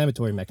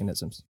anti-inflammatory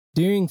mechanisms.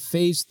 During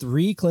phase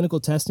 3 clinical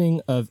testing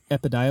of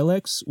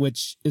Epidiolex,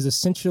 which is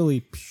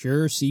essentially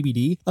pure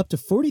CBD, up to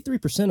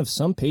 43% of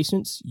some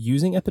patients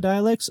using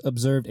Epidiolex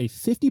observed a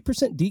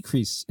 50%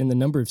 decrease in the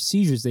number of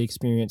seizures they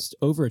experienced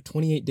over a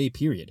 28-day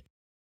period.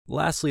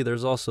 Lastly,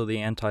 there's also the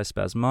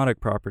antispasmodic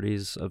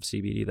properties of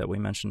CBD that we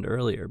mentioned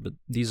earlier, but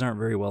these aren't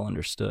very well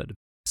understood.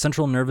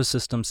 Central nervous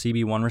system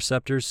CB1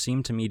 receptors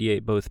seem to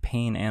mediate both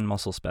pain and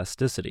muscle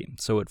spasticity,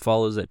 so it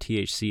follows that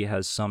THC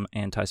has some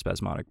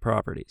antispasmodic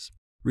properties.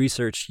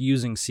 Research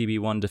using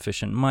CB1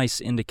 deficient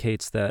mice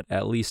indicates that,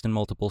 at least in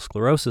multiple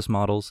sclerosis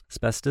models,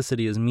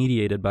 spasticity is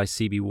mediated by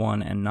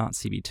CB1 and not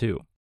CB2.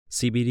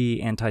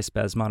 CBD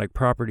antispasmodic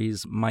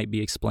properties might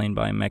be explained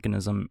by a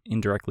mechanism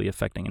indirectly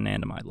affecting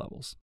anandamide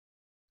levels.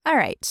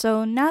 Alright,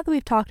 so now that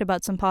we've talked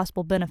about some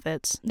possible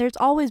benefits, there's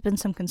always been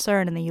some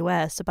concern in the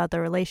US about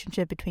the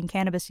relationship between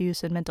cannabis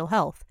use and mental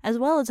health, as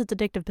well as its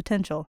addictive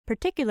potential,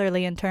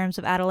 particularly in terms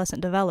of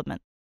adolescent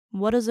development.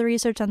 What does the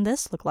research on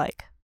this look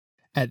like?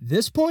 At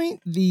this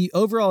point, the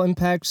overall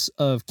impacts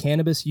of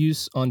cannabis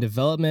use on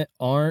development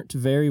aren't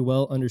very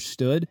well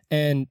understood,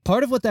 and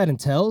part of what that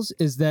entails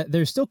is that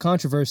there's still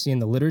controversy in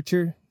the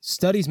literature.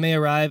 Studies may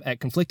arrive at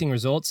conflicting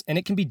results, and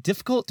it can be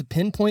difficult to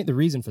pinpoint the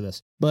reason for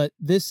this. But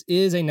this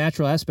is a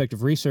natural aspect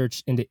of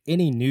research into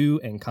any new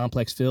and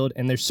complex field,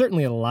 and there's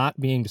certainly a lot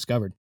being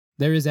discovered.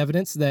 There is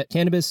evidence that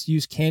cannabis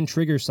use can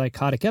trigger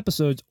psychotic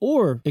episodes,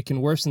 or it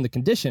can worsen the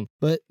condition,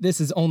 but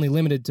this is only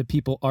limited to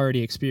people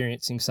already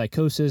experiencing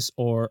psychosis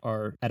or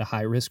are at a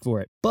high risk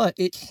for it. But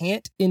it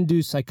can't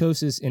induce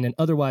psychosis in an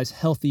otherwise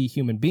healthy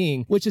human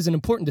being, which is an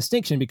important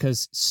distinction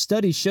because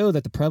studies show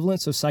that the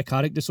prevalence of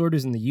psychotic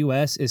disorders in the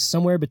US is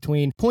somewhere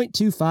between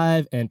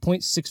 0.25 and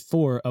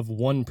 0.64 of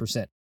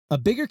 1%. A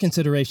bigger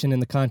consideration in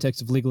the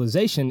context of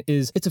legalization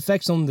is its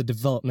effects on the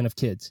development of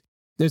kids.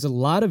 There's a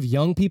lot of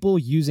young people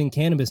using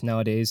cannabis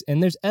nowadays,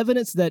 and there's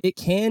evidence that it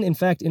can, in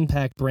fact,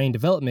 impact brain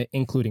development,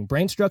 including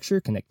brain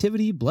structure,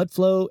 connectivity, blood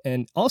flow,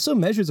 and also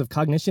measures of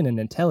cognition and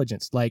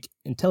intelligence, like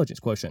intelligence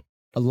quotient.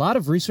 A lot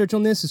of research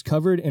on this is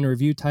covered in a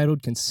review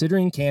titled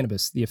Considering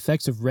Cannabis, the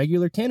Effects of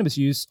Regular Cannabis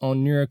Use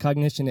on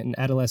Neurocognition in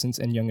Adolescents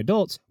and Young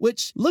Adults,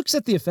 which looks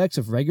at the effects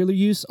of regular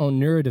use on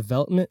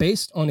neurodevelopment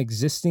based on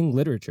existing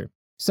literature.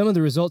 Some of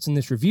the results in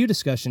this review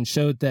discussion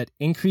showed that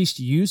increased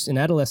use in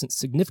adolescents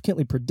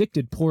significantly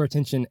predicted poor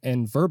attention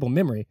and verbal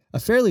memory. A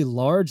fairly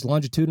large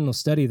longitudinal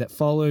study that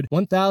followed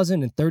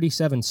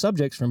 1,037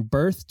 subjects from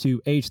birth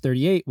to age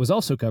 38 was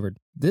also covered.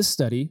 This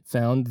study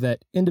found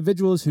that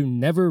individuals who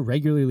never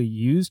regularly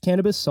used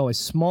cannabis saw a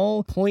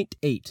small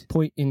 0.8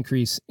 point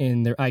increase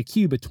in their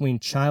IQ between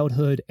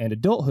childhood and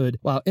adulthood,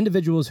 while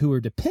individuals who were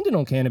dependent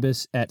on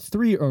cannabis at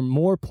 3 or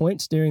more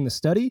points during the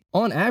study,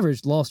 on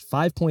average, lost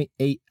 5.8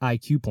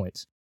 IQ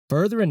points.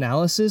 Further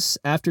analysis,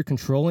 after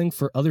controlling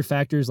for other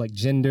factors like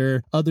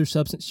gender, other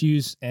substance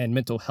use, and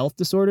mental health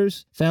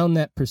disorders, found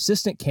that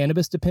persistent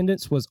cannabis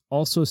dependence was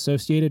also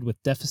associated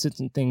with deficits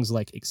in things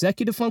like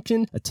executive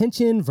function,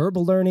 attention,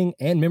 verbal learning,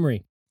 and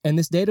memory. And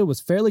this data was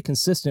fairly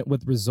consistent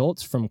with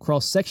results from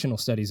cross-sectional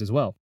studies as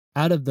well.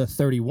 Out of the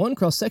 31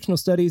 cross-sectional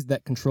studies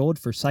that controlled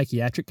for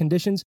psychiatric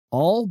conditions,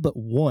 all but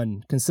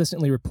one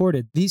consistently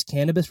reported these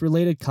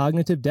cannabis-related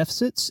cognitive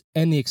deficits,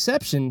 and the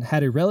exception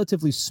had a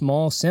relatively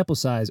small sample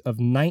size of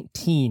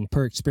 19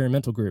 per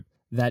experimental group.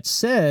 That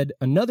said,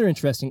 another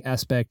interesting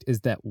aspect is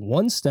that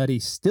one study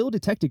still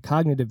detected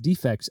cognitive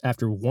defects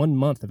after 1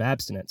 month of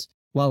abstinence,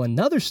 while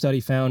another study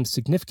found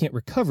significant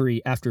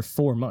recovery after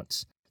 4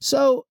 months.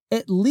 So,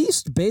 at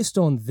least based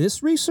on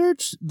this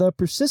research, the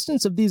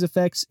persistence of these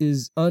effects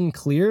is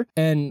unclear,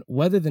 and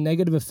whether the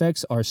negative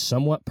effects are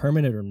somewhat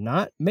permanent or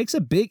not makes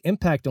a big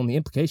impact on the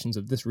implications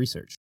of this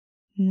research.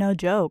 No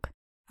joke.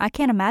 I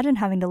can't imagine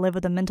having to live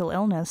with a mental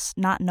illness,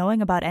 not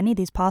knowing about any of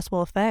these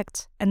possible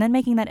effects, and then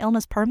making that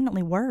illness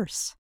permanently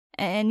worse.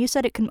 And you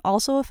said it can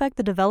also affect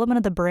the development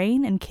of the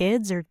brain in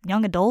kids or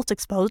young adults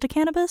exposed to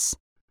cannabis?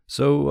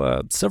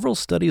 So, several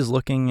studies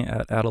looking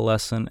at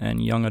adolescent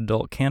and young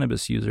adult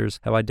cannabis users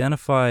have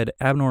identified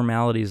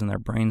abnormalities in their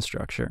brain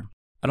structure.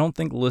 I don't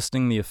think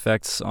listing the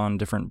effects on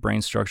different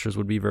brain structures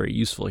would be very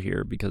useful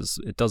here because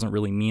it doesn't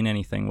really mean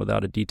anything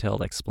without a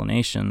detailed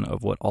explanation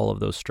of what all of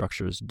those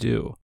structures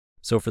do.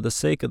 So for the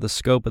sake of the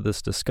scope of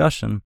this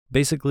discussion,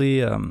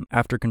 basically,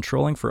 after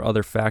controlling for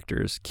other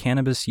factors,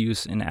 cannabis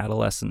use in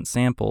adolescent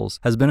samples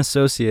has been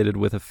associated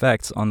with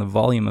effects on the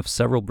volume of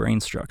several brain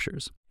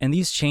structures. And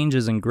these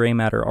changes in gray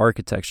matter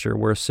architecture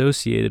were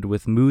associated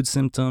with mood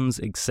symptoms,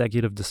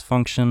 executive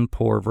dysfunction,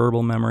 poor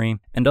verbal memory,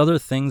 and other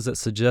things that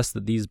suggest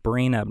that these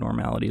brain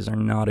abnormalities are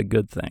not a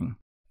good thing.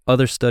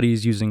 Other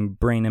studies using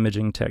brain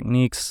imaging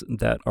techniques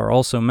that are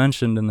also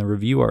mentioned in the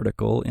review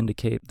article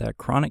indicate that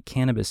chronic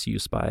cannabis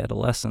use by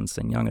adolescents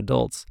and young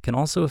adults can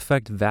also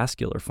affect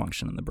vascular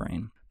function in the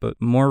brain. But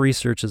more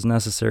research is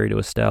necessary to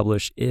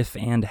establish if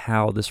and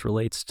how this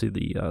relates to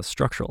the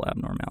structural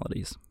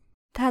abnormalities.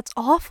 That's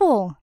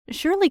awful.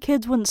 Surely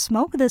kids wouldn't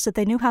smoke this if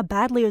they knew how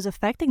badly it was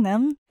affecting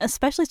them,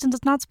 especially since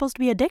it's not supposed to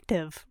be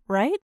addictive,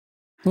 right?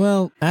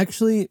 Well,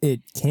 actually,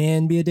 it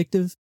can be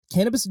addictive.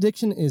 Cannabis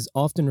addiction is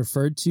often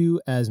referred to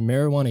as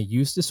marijuana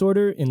use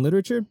disorder in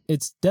literature.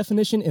 Its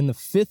definition in the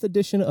 5th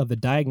edition of the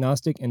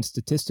Diagnostic and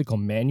Statistical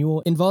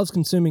Manual involves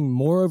consuming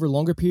more over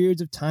longer periods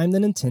of time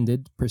than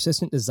intended,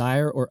 persistent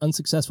desire or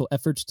unsuccessful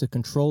efforts to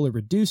control or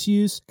reduce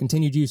use,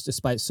 continued use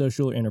despite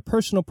social or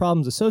interpersonal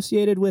problems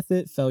associated with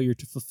it, failure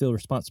to fulfill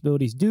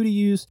responsibilities due to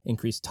use,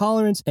 increased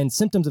tolerance, and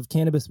symptoms of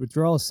cannabis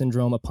withdrawal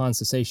syndrome upon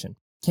cessation.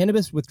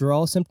 Cannabis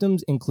withdrawal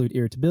symptoms include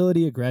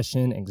irritability,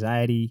 aggression,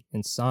 anxiety,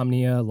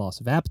 insomnia,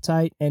 loss of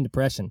appetite, and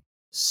depression.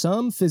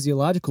 Some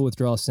physiological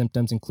withdrawal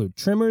symptoms include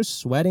tremors,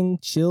 sweating,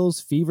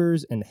 chills,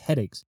 fevers, and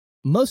headaches.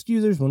 Most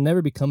users will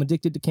never become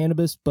addicted to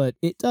cannabis, but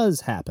it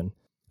does happen.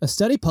 A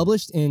study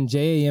published in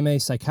JAMA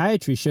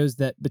Psychiatry shows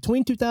that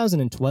between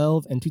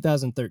 2012 and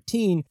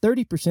 2013,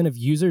 30% of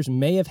users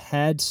may have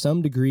had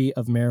some degree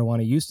of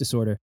marijuana use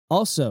disorder.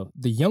 Also,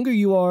 the younger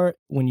you are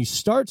when you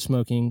start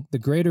smoking, the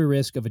greater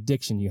risk of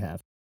addiction you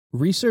have.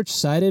 Research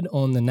cited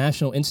on the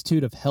National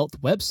Institute of Health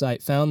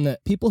website found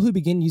that people who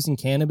begin using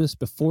cannabis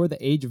before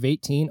the age of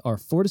 18 are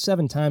 4 to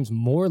 7 times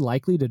more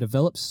likely to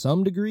develop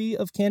some degree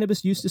of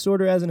cannabis use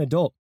disorder as an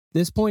adult.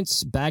 This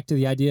points back to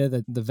the idea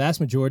that the vast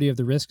majority of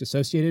the risks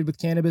associated with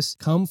cannabis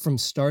come from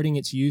starting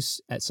its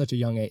use at such a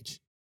young age.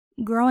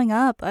 Growing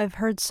up, I've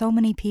heard so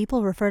many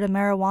people refer to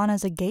marijuana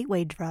as a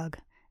gateway drug.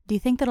 Do you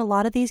think that a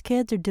lot of these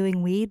kids are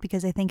doing weed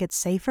because they think it's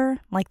safer,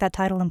 like that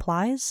title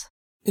implies?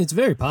 It's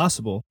very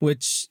possible,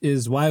 which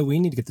is why we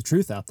need to get the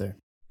truth out there.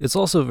 It's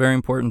also very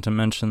important to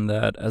mention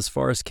that as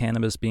far as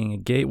cannabis being a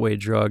gateway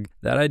drug,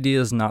 that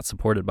idea is not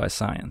supported by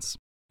science.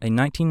 A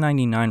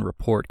 1999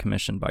 report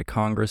commissioned by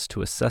Congress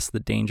to assess the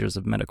dangers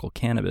of medical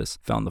cannabis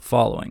found the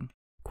following.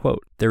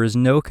 Quote, "There is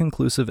no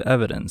conclusive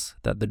evidence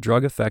that the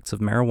drug effects of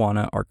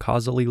marijuana are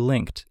causally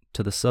linked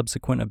to the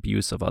subsequent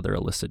abuse of other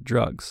illicit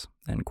drugs."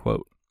 End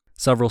quote.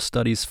 Several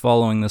studies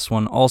following this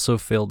one also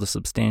failed to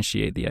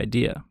substantiate the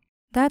idea.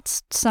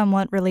 That's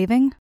somewhat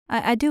relieving.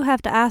 I do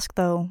have to ask,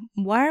 though,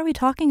 why are we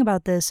talking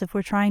about this if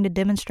we're trying to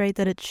demonstrate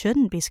that it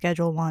shouldn't be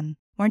Schedule 1?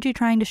 Weren't you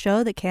trying to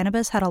show that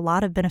cannabis had a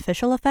lot of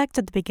beneficial effects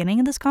at the beginning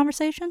of this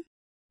conversation?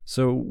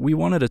 So we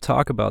wanted to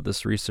talk about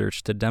this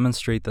research to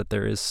demonstrate that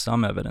there is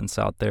some evidence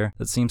out there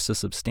that seems to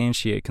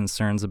substantiate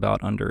concerns about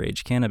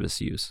underage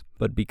cannabis use.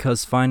 But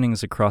because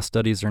findings across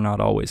studies are not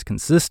always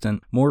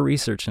consistent, more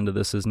research into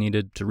this is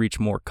needed to reach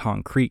more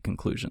concrete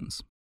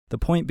conclusions. The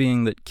point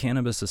being that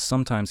cannabis is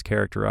sometimes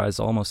characterized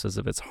almost as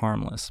if it's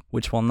harmless,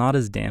 which while not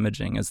as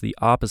damaging as the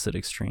opposite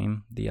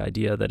extreme, the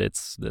idea that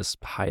it's this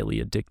highly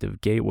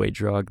addictive gateway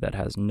drug that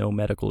has no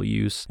medical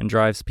use and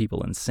drives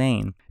people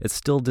insane, it's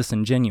still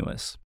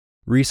disingenuous.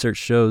 Research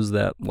shows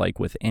that, like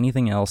with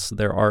anything else,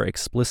 there are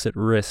explicit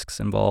risks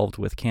involved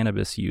with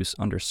cannabis use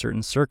under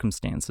certain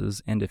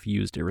circumstances and if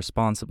used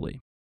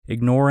irresponsibly.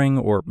 Ignoring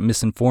or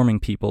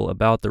misinforming people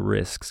about the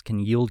risks can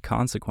yield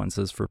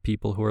consequences for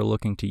people who are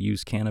looking to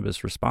use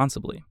cannabis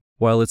responsibly.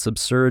 While it's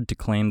absurd to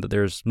claim that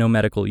there's no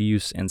medical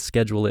use and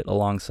schedule it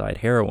alongside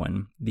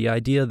heroin, the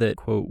idea that,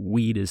 quote,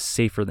 weed is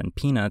safer than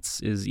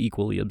peanuts is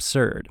equally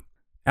absurd.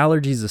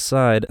 Allergies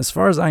aside, as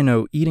far as I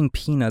know, eating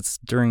peanuts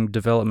during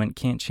development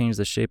can't change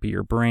the shape of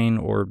your brain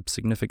or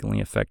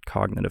significantly affect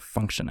cognitive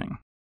functioning.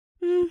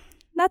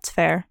 That's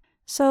fair.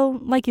 So,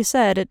 like you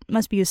said, it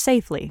must be used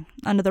safely,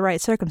 under the right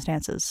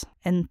circumstances.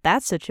 In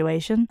that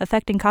situation,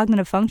 affecting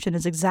cognitive function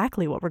is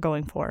exactly what we're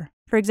going for.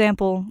 For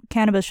example,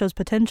 cannabis shows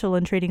potential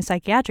in treating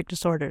psychiatric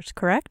disorders,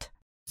 correct?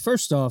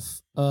 First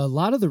off, a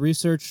lot of the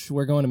research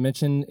we're going to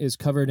mention is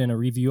covered in a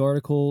review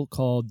article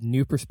called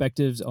New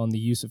Perspectives on the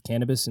Use of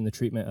Cannabis in the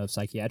Treatment of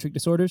Psychiatric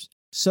Disorders.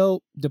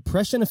 So,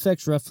 depression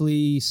affects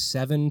roughly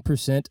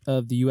 7%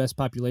 of the U.S.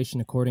 population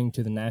according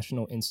to the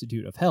National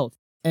Institute of Health.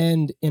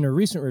 And in a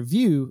recent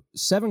review,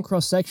 7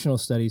 cross-sectional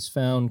studies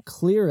found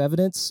clear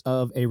evidence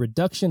of a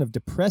reduction of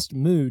depressed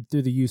mood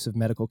through the use of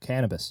medical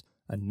cannabis.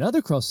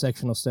 Another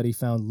cross-sectional study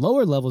found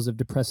lower levels of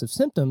depressive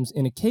symptoms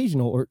in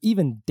occasional or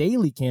even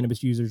daily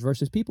cannabis users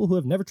versus people who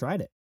have never tried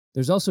it.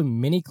 There's also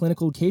many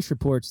clinical case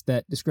reports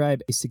that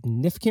describe a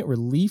significant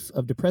relief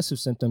of depressive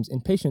symptoms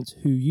in patients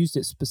who used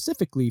it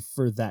specifically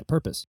for that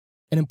purpose.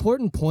 An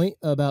important point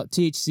about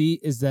THC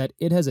is that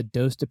it has a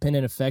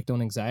dose-dependent effect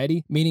on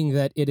anxiety, meaning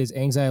that it is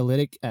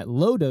anxiolytic at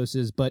low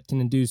doses but can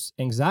induce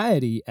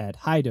anxiety at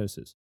high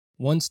doses.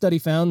 One study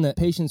found that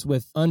patients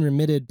with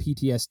unremitted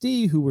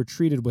PTSD who were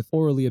treated with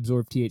orally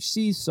absorbed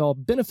THC saw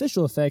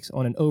beneficial effects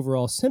on an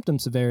overall symptom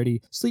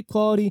severity, sleep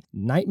quality,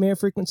 nightmare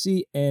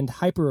frequency, and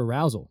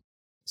hyperarousal.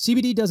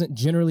 CBD doesn't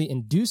generally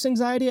induce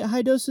anxiety at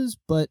high doses,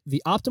 but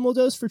the optimal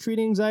dose for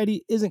treating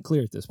anxiety isn't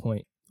clear at this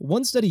point.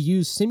 One study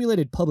used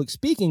simulated public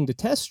speaking to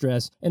test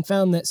stress and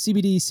found that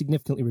CBD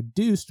significantly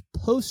reduced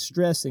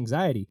post-stress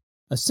anxiety.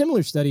 A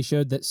similar study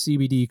showed that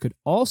CBD could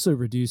also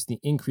reduce the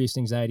increased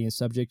anxiety in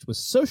subjects with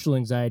social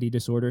anxiety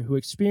disorder who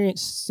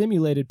experienced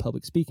simulated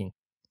public speaking.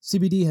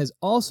 CBD has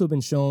also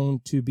been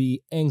shown to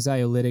be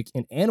anxiolytic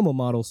in animal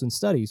models in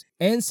studies,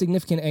 and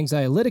significant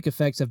anxiolytic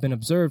effects have been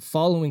observed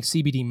following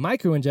CBD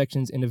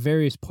microinjections into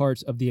various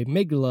parts of the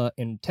amygdala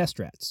in test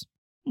rats.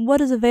 What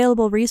does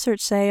available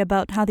research say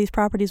about how these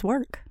properties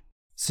work?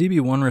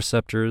 CB1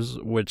 receptors,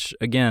 which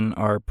again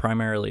are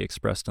primarily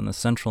expressed in the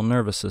central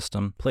nervous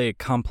system, play a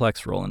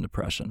complex role in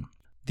depression.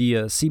 The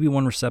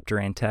CB1 receptor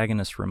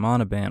antagonist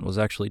rimonabant was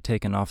actually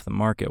taken off the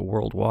market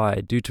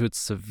worldwide due to its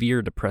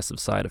severe depressive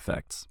side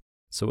effects.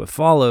 So it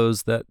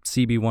follows that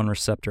CB1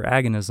 receptor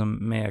agonism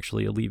may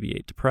actually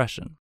alleviate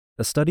depression.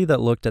 A study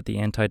that looked at the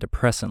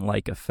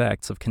antidepressant-like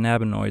effects of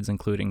cannabinoids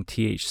including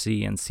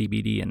THC and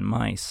CBD in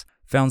mice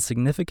found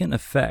significant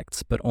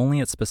effects, but only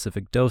at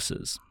specific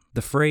doses.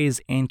 The phrase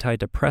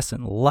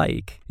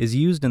antidepressant-like is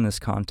used in this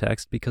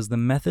context because the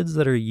methods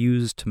that are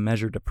used to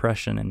measure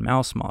depression in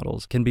mouse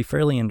models can be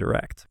fairly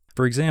indirect.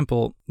 For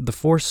example, the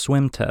forced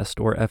swim test,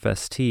 or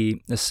FST,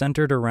 is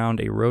centered around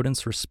a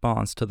rodent's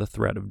response to the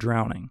threat of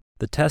drowning.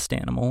 The test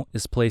animal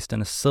is placed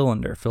in a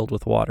cylinder filled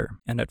with water,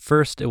 and at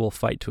first it will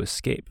fight to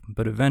escape,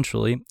 but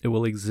eventually it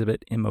will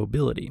exhibit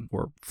immobility,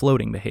 or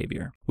floating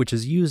behavior, which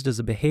is used as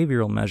a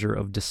behavioral measure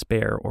of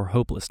despair or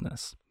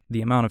hopelessness.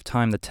 The amount of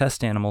time the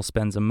test animal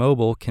spends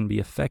immobile can be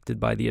affected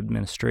by the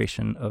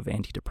administration of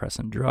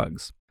antidepressant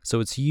drugs, so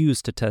it's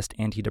used to test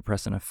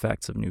antidepressant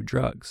effects of new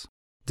drugs.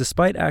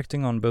 Despite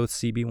acting on both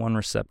CB1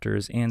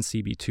 receptors and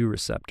CB2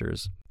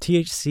 receptors,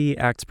 THC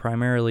acts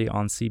primarily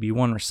on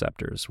CB1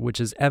 receptors, which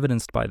is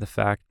evidenced by the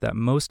fact that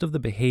most of the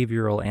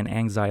behavioral and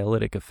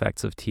anxiolytic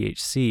effects of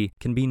THC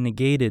can be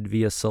negated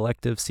via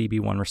selective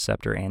CB1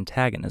 receptor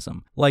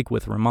antagonism, like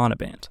with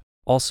rimonabant.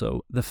 Also,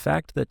 the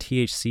fact that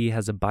THC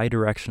has a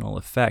bidirectional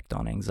effect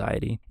on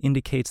anxiety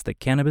indicates that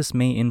cannabis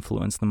may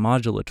influence the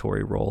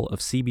modulatory role of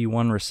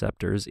CB1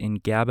 receptors in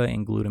GABA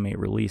and glutamate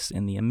release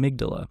in the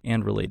amygdala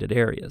and related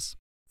areas.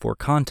 For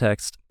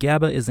context,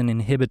 GABA is an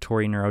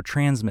inhibitory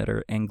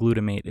neurotransmitter and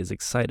glutamate is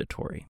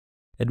excitatory.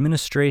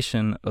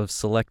 Administration of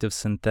selective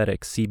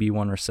synthetic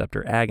CB1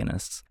 receptor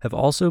agonists have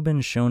also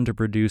been shown to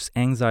produce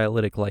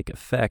anxiolytic-like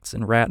effects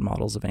in rat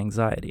models of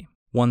anxiety.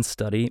 One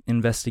study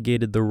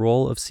investigated the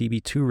role of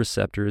CB2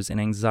 receptors in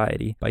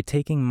anxiety by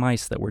taking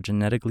mice that were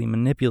genetically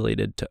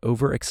manipulated to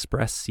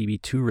overexpress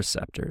CB2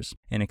 receptors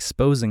and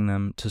exposing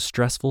them to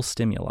stressful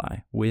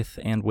stimuli with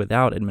and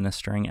without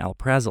administering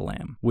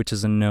alprazolam, which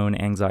is a known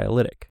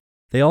anxiolytic.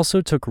 They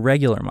also took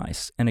regular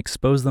mice and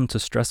exposed them to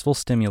stressful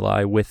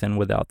stimuli with and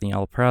without the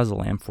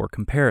alprazolam for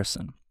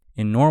comparison.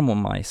 In normal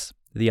mice,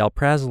 the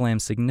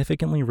alprazolam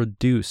significantly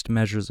reduced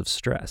measures of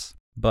stress.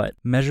 But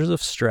measures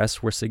of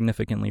stress were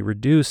significantly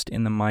reduced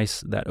in the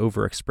mice that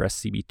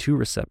overexpressed CB2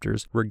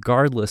 receptors,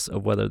 regardless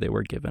of whether they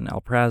were given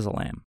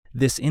alprazolam.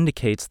 This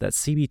indicates that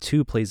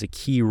CB2 plays a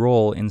key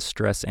role in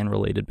stress and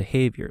related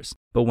behaviors.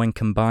 But when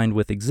combined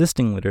with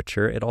existing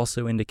literature, it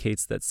also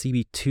indicates that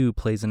CB2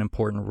 plays an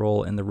important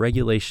role in the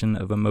regulation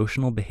of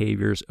emotional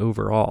behaviors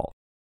overall.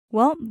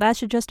 Well, that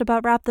should just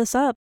about wrap this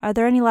up. Are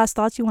there any last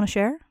thoughts you want to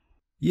share?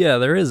 Yeah,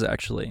 there is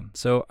actually.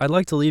 So I'd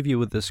like to leave you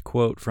with this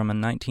quote from a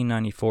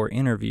 1994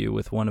 interview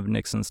with one of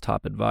Nixon's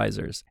top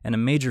advisors and a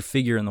major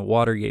figure in the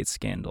Watergate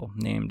scandal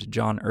named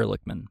John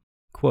Ehrlichman.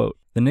 Quote,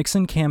 "The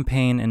Nixon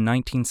campaign in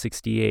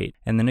 1968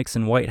 and the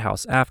Nixon White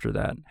House after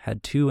that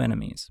had two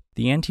enemies,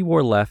 the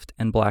anti-war left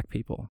and black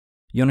people.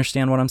 You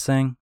understand what I'm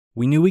saying?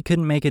 We knew we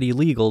couldn't make it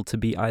illegal to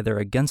be either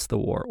against the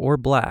war or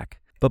black,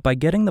 but by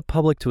getting the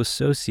public to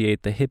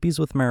associate the hippies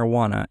with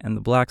marijuana and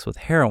the blacks with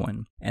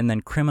heroin, and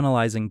then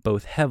criminalizing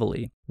both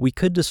heavily, we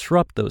could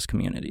disrupt those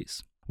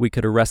communities. We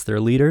could arrest their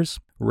leaders,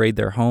 raid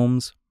their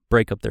homes,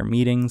 break up their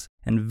meetings,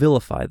 and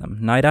vilify them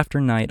night after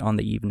night on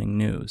the evening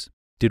news.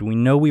 Did we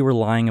know we were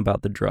lying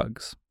about the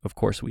drugs? Of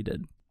course we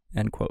did."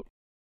 End quote.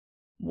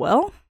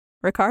 Well,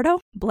 Ricardo,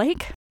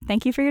 Blake,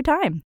 thank you for your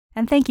time.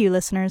 And thank you,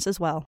 listeners,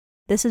 as well.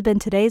 This has been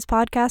today's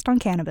podcast on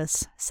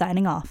cannabis.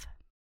 Signing off.